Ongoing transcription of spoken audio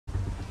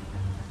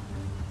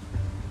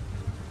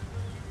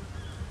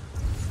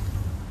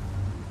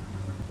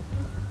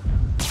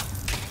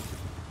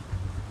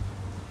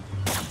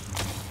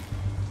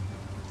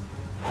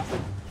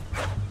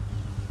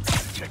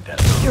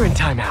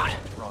calling timeout.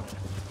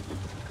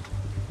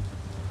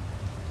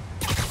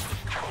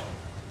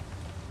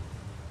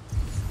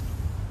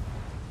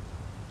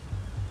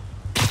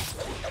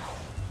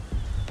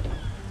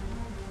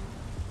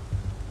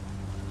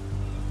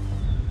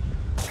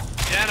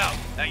 Dano,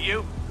 that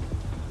you?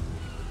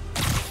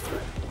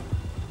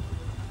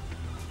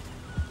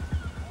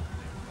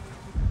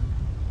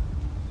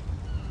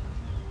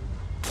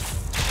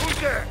 Who's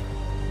there?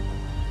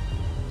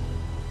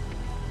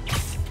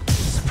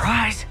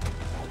 Surprise!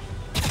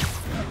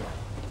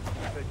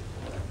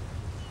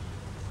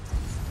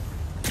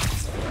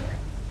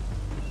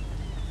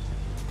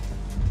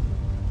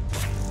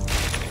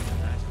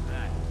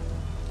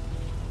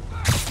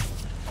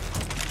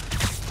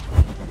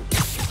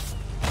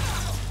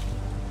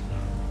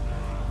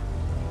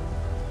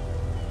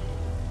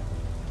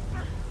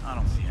 I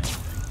don't see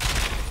anything.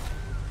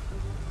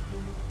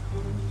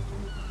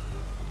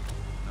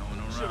 No one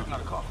around. Should've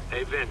got a call.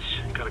 Hey, Vince.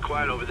 Kinda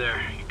quiet over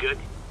there. You good?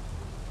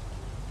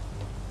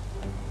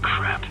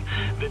 Crap.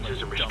 Vince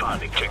isn't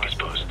responding. Check his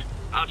post.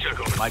 I'll check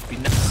over. Might be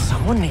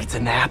Someone needs a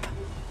nap.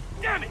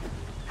 Damn it!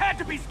 Had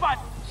to be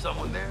spotted!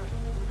 Someone there?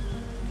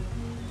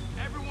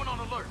 Everyone on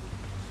alert.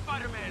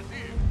 Spider-Man's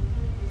here.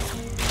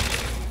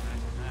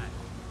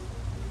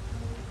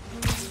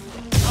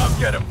 I'll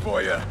get him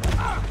for you.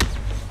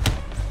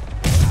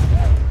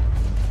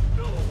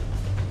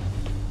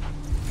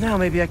 Now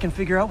maybe I can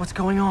figure out what's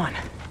going on.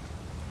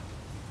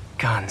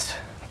 Guns,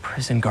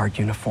 prison guard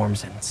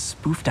uniforms, and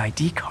spoofed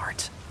ID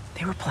cards.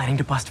 They were planning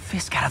to bust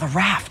Fisk out of the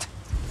raft.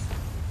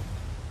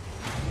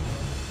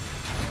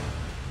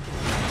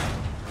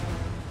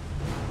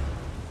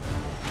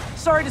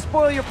 Sorry to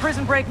spoil your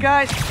prison break,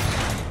 guys.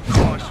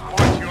 Watch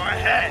your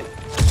head!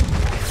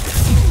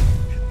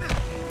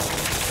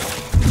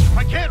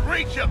 I can't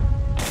reach him!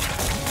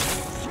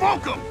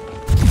 Smoke him!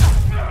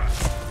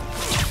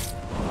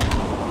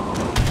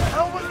 What the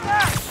hell was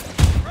that?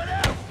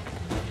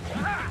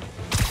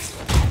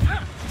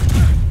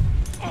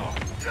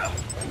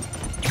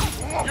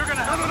 You're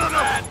gonna have a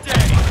bad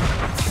day!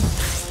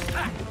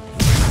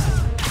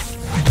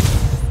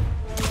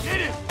 Get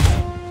it!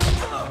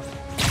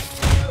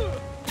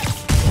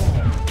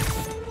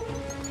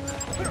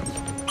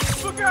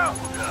 Look out!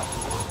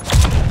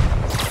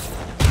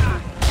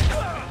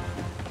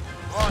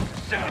 I'm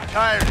sick and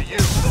tired of you.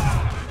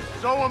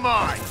 So am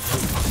I.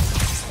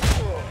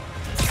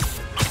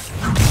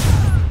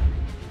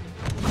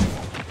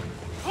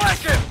 Flank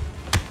him!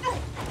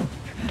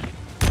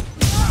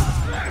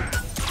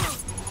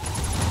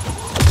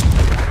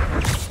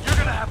 You're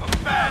gonna have a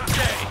bad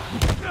day.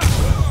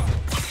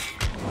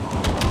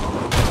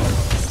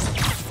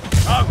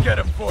 I'll get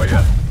him for you.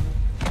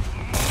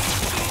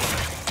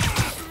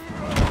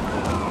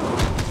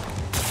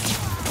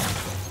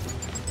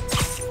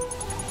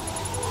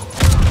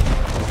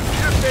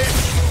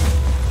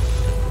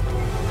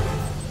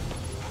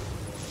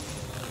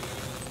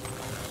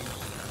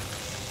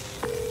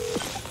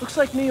 Looks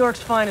like New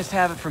York's finest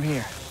have it from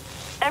here.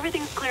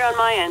 Everything's clear on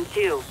my end,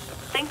 too.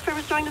 Thanks for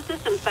restoring the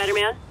system,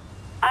 Spider-Man.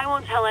 I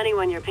won't tell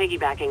anyone you're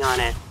piggybacking on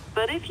it,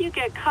 but if you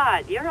get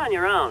caught, you're on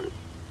your own.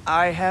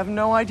 I have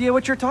no idea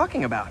what you're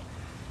talking about.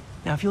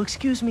 Now, if you'll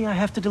excuse me, I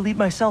have to delete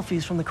my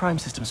selfies from the crime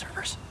system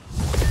servers.